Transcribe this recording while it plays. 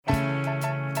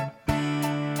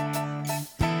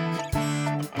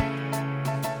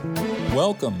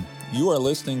Welcome. You are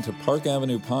listening to Park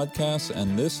Avenue Podcasts,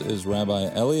 and this is Rabbi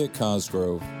Elliot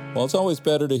Cosgrove. While it's always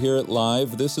better to hear it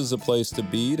live, this is a place to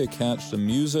be to catch the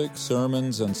music,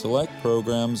 sermons, and select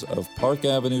programs of Park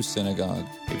Avenue Synagogue.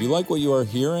 If you like what you are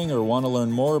hearing or want to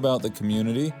learn more about the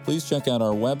community, please check out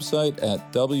our website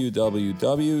at www.pasyn.org.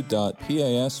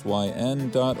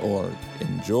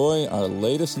 Enjoy our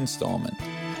latest installment.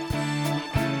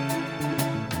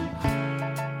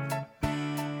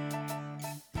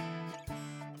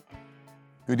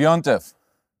 Good Yontif.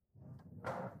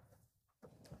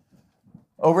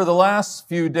 Over the last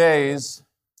few days,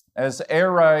 as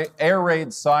air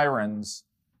raid sirens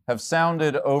have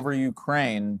sounded over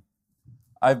Ukraine,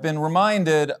 I've been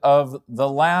reminded of the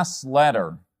last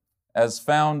letter as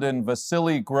found in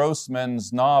Vasily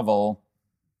Grossman's novel,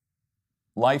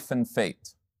 Life and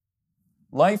Fate.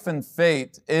 Life and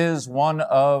Fate is one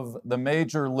of the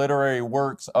major literary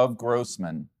works of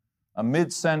Grossman, a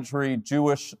mid-century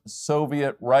Jewish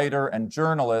Soviet writer and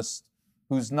journalist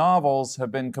whose novels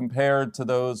have been compared to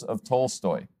those of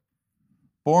Tolstoy.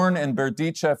 Born in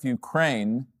Berdichev,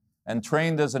 Ukraine, and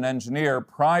trained as an engineer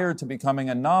prior to becoming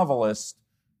a novelist,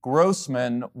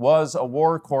 Grossman was a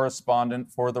war correspondent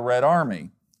for the Red Army,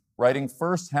 writing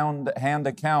first-hand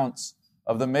accounts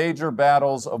of the major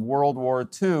battles of World War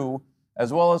II,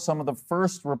 as well as some of the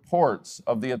first reports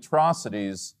of the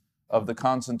atrocities of the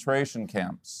concentration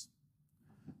camps.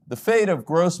 The fate of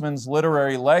Grossman's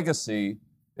literary legacy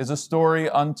is a story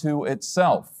unto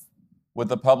itself, with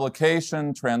the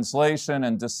publication, translation,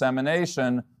 and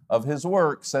dissemination of his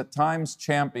works at times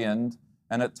championed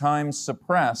and at times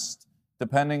suppressed,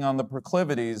 depending on the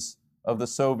proclivities of the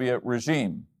Soviet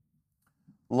regime.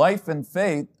 Life and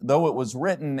Fate, though it was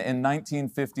written in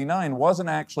 1959, wasn't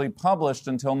actually published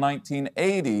until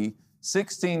 1980,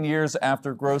 16 years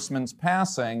after Grossman's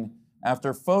passing,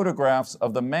 after photographs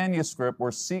of the manuscript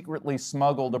were secretly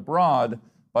smuggled abroad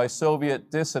by Soviet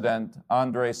dissident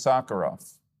Andrei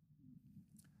Sakharov.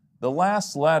 The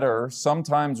last letter,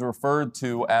 sometimes referred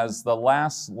to as the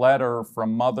last letter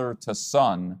from mother to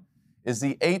son, is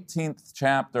the 18th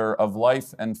chapter of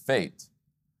Life and Fate.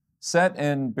 Set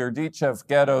in Berdichev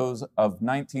ghettos of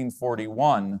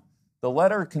 1941, the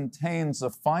letter contains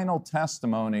the final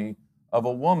testimony of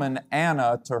a woman,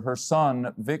 Anna, to her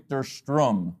son, Viktor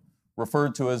Strum,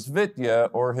 referred to as Vitya,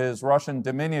 or his Russian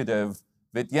diminutive,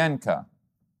 Vityenka.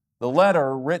 The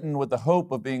letter, written with the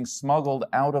hope of being smuggled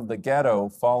out of the ghetto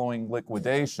following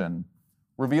liquidation,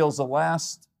 reveals the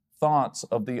last thoughts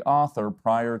of the author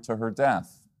prior to her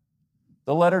death.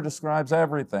 The letter describes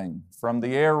everything, from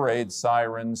the air raid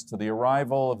sirens to the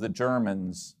arrival of the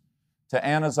Germans, to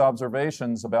Anna's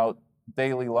observations about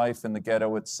daily life in the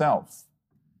ghetto itself.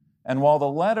 And while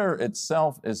the letter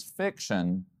itself is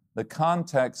fiction, the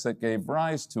context that gave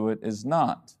rise to it is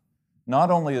not.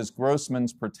 Not only is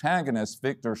Grossman's protagonist,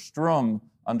 Viktor Strum,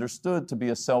 understood to be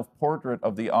a self-portrait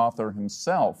of the author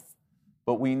himself,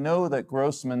 but we know that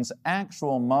Grossman's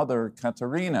actual mother,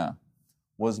 Katerina,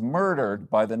 was murdered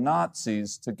by the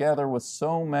Nazis together with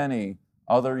so many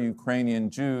other Ukrainian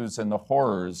Jews in the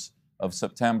horrors of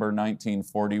September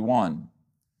 1941.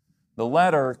 The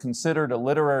letter, considered a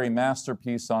literary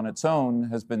masterpiece on its own,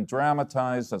 has been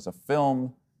dramatized as a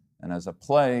film and as a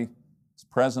play. It's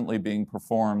presently being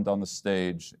performed on the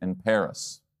stage in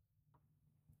Paris.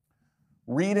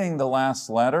 Reading the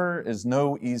last letter is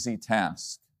no easy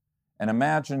task, an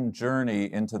imagined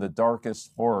journey into the darkest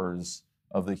horrors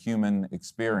of the human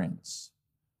experience.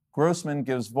 Grossman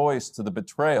gives voice to the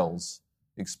betrayals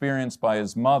experienced by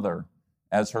his mother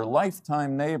as her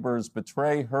lifetime neighbors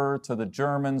betray her to the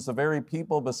Germans, the very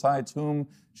people besides whom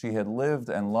she had lived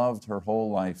and loved her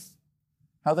whole life.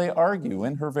 How they argue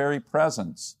in her very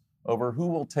presence over who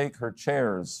will take her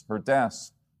chairs, her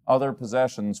desk, other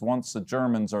possessions once the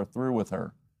Germans are through with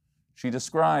her. She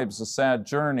describes the sad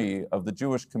journey of the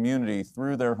Jewish community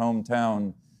through their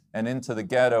hometown and into the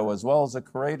ghetto, as well as the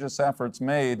courageous efforts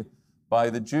made by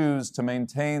the Jews to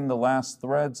maintain the last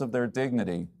threads of their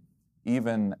dignity,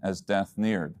 even as death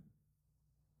neared.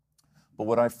 But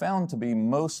what I found to be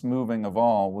most moving of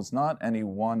all was not any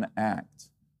one act,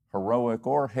 heroic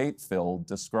or hate-filled,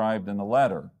 described in the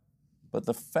letter, but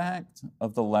the fact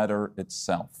of the letter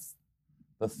itself,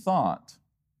 the thought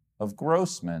of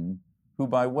Grossman, who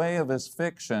by way of his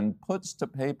fiction puts to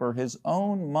paper his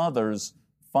own mother's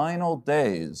final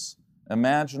days,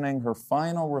 imagining her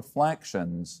final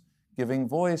reflections, giving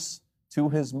voice to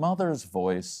his mother's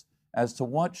voice as to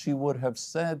what she would have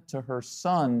said to her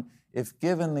son if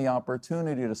given the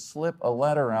opportunity to slip a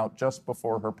letter out just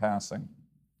before her passing.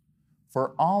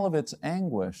 For all of its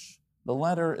anguish, the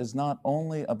letter is not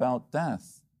only about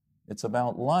death, it's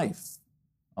about life,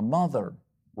 a mother,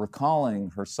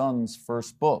 recalling her son's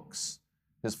first books,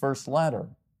 his first letter,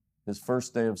 his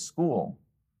first day of school,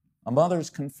 a mother's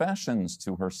confessions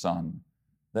to her son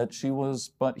that she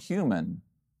was but human,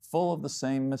 full of the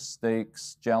same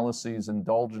mistakes, jealousies,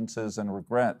 indulgences, and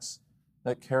regrets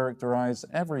that characterize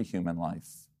every human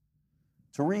life.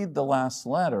 To read the last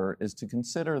letter is to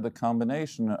consider the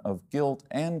combination of guilt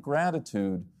and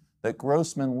gratitude that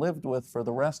Grossman lived with for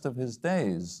the rest of his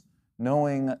days,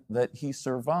 knowing that he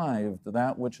survived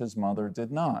that which his mother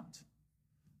did not.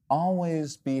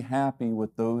 Always be happy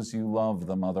with those you love,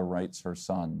 the mother writes her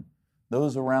son.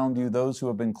 Those around you, those who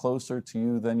have been closer to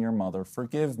you than your mother,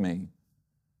 forgive me.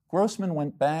 Grossman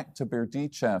went back to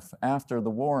Berdichev after the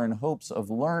war in hopes of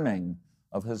learning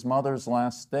of his mother's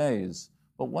last days.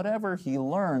 But whatever he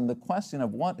learned, the question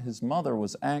of what his mother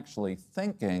was actually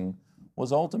thinking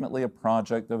was ultimately a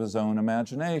project of his own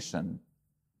imagination.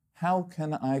 How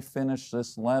can I finish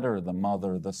this letter,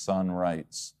 the son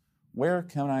writes. Where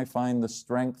can I find the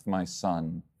strength, my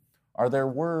son? Are there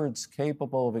words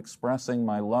capable of expressing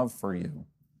my love for you?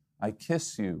 I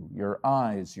kiss you, your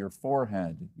eyes, your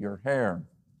forehead, your hair.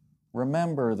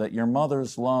 Remember that your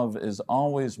mother's love is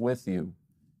always with you,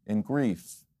 in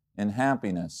grief, in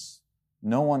happiness.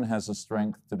 No one has the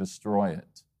strength to destroy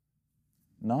it.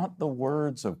 Not the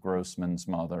words of Grossman's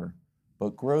mother,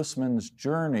 but Grossman's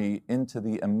journey into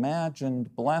the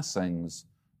imagined blessings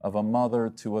of a mother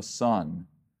to a son.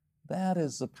 That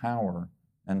is the power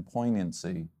and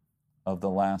poignancy of the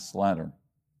last letter.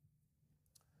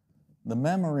 The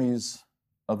memories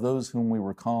of those whom we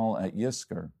recall at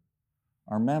Yizkor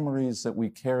are memories that we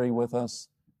carry with us,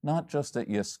 not just at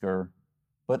Yizkor,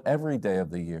 but every day of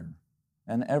the year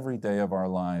and every day of our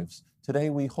lives. Today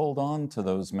we hold on to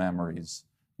those memories,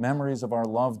 memories of our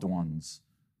loved ones,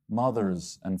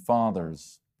 mothers and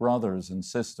fathers, brothers and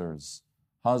sisters,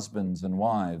 husbands and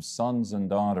wives, sons and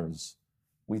daughters.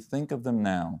 We think of them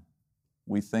now.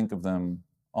 We think of them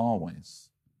always.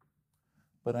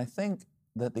 But I think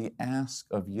that the ask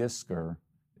of Yizkor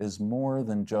is more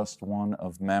than just one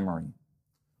of memory.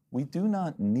 We do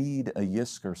not need a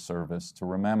Yizkor service to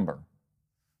remember.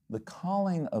 The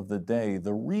calling of the day,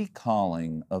 the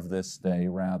recalling of this day,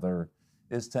 rather,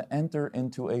 is to enter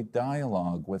into a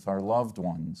dialogue with our loved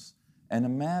ones and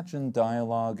imagine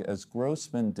dialogue as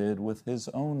Grossman did with his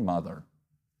own mother.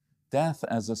 Death,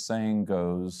 as the saying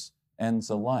goes, ends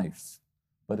a life,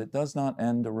 but it does not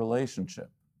end a relationship.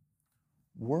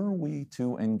 Were we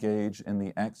to engage in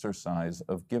the exercise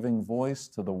of giving voice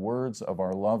to the words of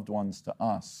our loved ones to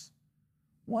us,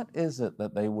 what is it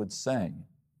that they would say?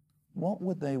 What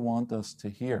would they want us to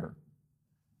hear?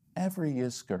 Every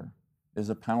Yizkor is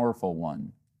a powerful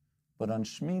one, but on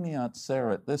Shmini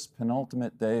Atzeret, this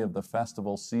penultimate day of the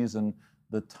festival season,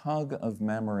 the tug of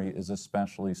memory is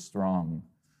especially strong,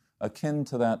 akin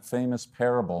to that famous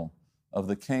parable of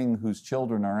the king whose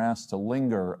children are asked to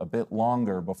linger a bit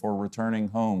longer before returning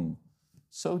home.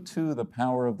 So too the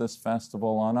power of this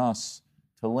festival on us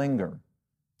to linger,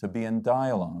 to be in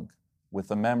dialogue with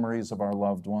the memories of our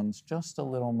loved ones just a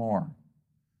little more.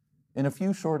 In a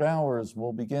few short hours,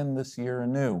 we'll begin this year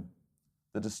anew.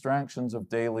 The distractions of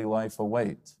daily life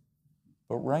await.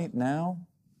 But right now,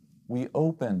 we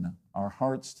open our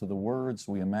hearts to the words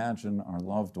we imagine our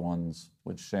loved ones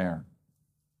would share.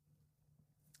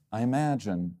 I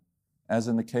imagine, as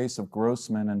in the case of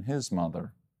Grossman and his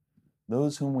mother,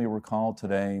 those whom we recall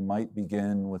today might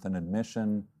begin with an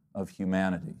admission of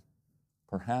humanity,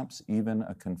 perhaps even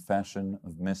a confession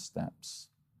of missteps.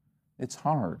 It's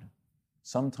hard,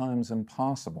 sometimes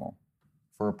impossible,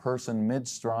 for a person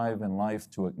mid-strive in life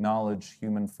to acknowledge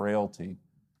human frailty,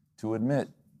 to admit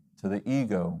to the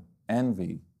ego,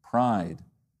 envy, pride,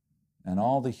 and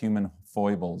all the human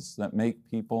foibles that make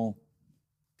people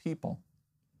people.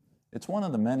 It's one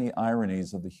of the many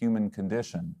ironies of the human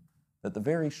condition that the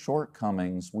very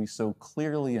shortcomings we so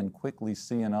clearly and quickly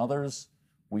see in others,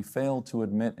 we fail to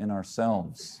admit in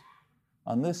ourselves.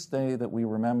 On this day that we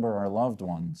remember our loved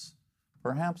ones,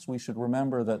 perhaps we should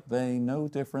remember that they, no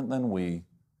different than we,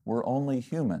 were only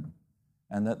human,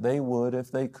 and that they would, if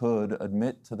they could,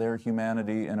 admit to their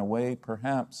humanity in a way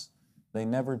perhaps they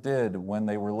never did when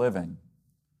they were living.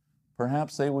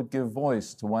 Perhaps they would give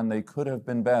voice to when they could have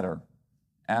been better,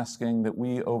 asking that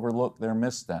we overlook their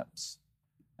missteps.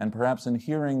 And perhaps in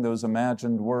hearing those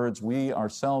imagined words, we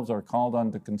ourselves are called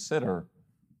on to consider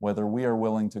whether we are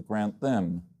willing to grant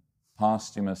them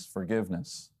posthumous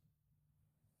forgiveness.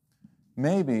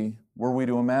 Maybe, were we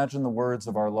to imagine the words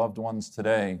of our loved ones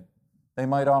today, they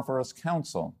might offer us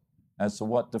counsel as to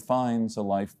what defines a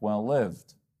life well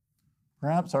lived.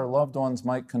 Perhaps our loved ones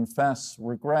might confess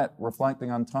regret, reflecting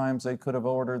on times they could have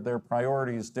ordered their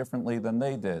priorities differently than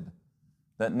they did.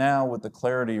 that now, with the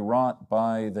clarity wrought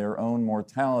by their own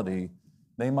mortality,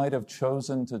 they might have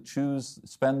chosen to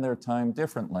spend their time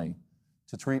differently,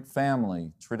 to treat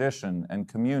family, tradition, and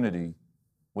community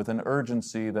with an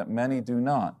urgency that many do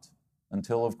not,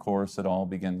 until, of course, it all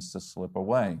begins to slip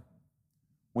away.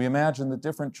 We imagine the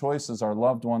different choices our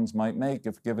loved ones might make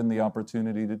if given the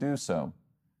opportunity to do so,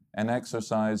 an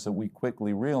exercise that we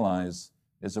quickly realize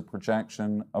is a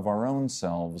projection of our own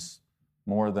selves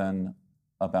more than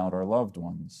about our loved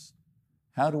ones.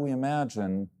 Why do we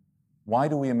imagine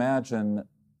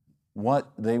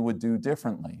what they would do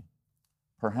differently?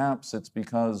 Perhaps it's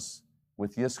because,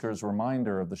 with Yisker's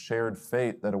reminder of the shared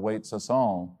fate that awaits us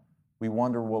all, we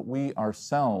wonder what we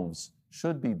ourselves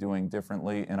should be doing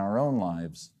differently in our own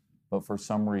lives, but for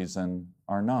some reason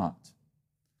are not.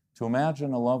 To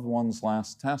imagine a loved one's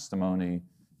last testimony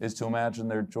is to imagine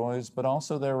their joys, but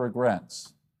also their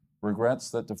regrets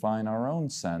that define our own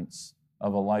sense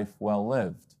of a life well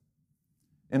lived.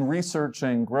 In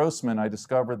researching Grossman, I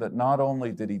discovered that not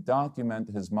only did he document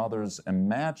his mother's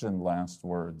imagined last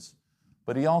words,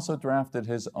 but he also drafted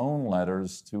his own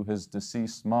letters to his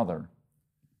deceased mother.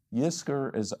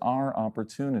 Yisker is our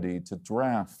opportunity to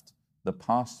draft the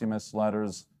posthumous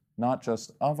letters, not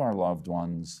just of our loved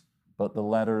ones, but the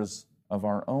letters of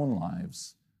our own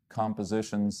lives,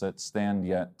 compositions that stand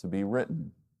yet to be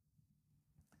written.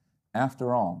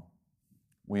 After all,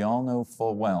 we all know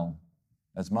full well,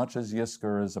 as much as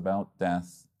Yisker is about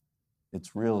death,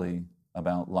 it's really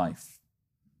about life.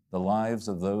 The lives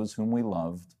of those whom we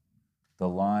loved, the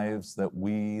lives that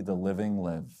we, the living,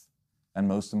 live, and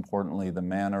most importantly, the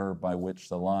manner by which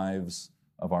the lives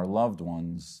of our loved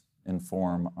ones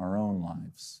inform our own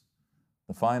lives.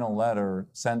 The final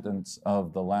sentence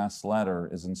of the last letter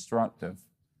is instructive.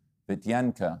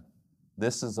 Vityenka,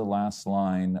 this is the last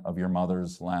line of your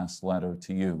mother's last letter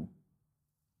to you.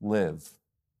 Live,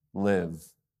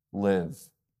 live, live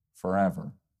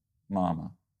forever,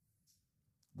 Mama.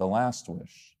 The last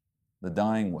wish, the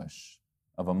dying wish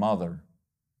of a mother,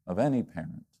 of any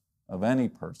parent, of any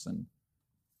person,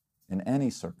 in any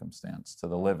circumstance to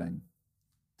the living,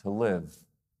 to live,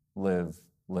 live,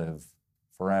 live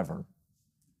forever.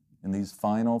 In these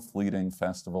final fleeting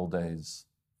festival days,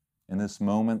 in this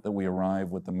moment that we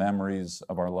arrive with the memories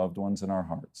of our loved ones in our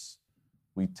hearts,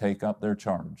 we take up their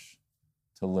charge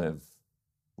to live,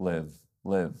 live,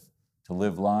 live, to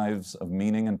live lives of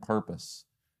meaning and purpose,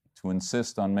 to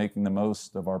insist on making the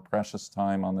most of our precious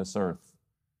time on this earth.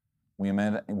 We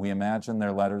imagine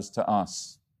their letters to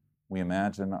us. We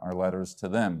imagine our letters to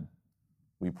them.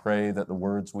 We pray that the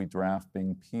words we draft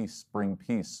bring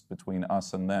peace between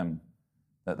us and them,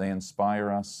 that they inspire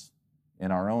us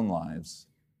in our own lives,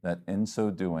 that in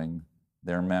so doing,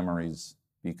 their memories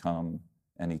become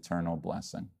an eternal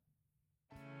blessing.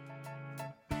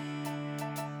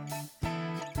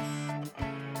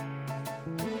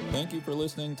 Thank you for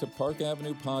listening to Park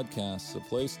Avenue Podcasts, a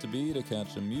place to be to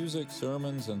catch the music,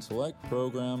 sermons, and select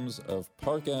programs of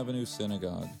Park Avenue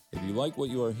Synagogue. If you like what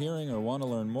you are hearing or want to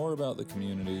learn more about the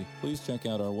community, please check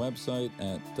out our website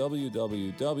at www.pasyn.org.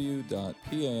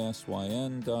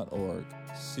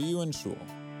 See you in Shul.